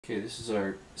Okay, this is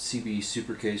our CB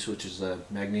Super Case, which is a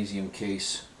magnesium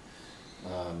case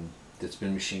that's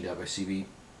been machined out by CB.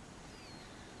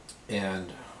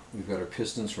 And we've got our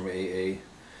pistons from AA.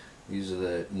 These are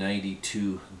the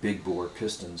 92 big bore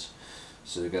pistons.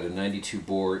 So they've got a 92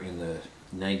 bore in the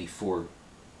 94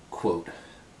 quote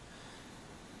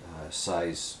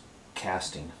size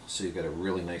casting. So you've got a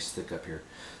really nice thick up here.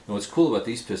 And what's cool about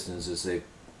these pistons is the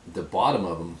bottom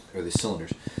of them, or the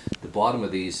cylinders, the bottom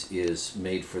of these is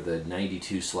made for the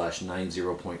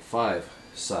 92/90.5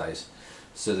 size.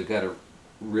 So they've got a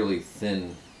really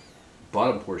thin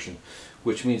bottom portion,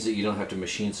 which means that you don't have to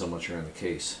machine so much around the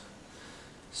case.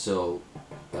 So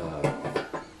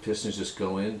pistons just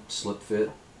go in, slip fit,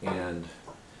 and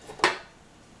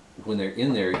when they're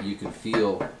in there you can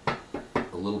feel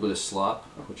a little bit of slop,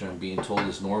 which I'm being told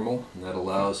is normal, and that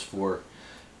allows for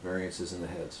variances in the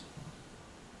heads.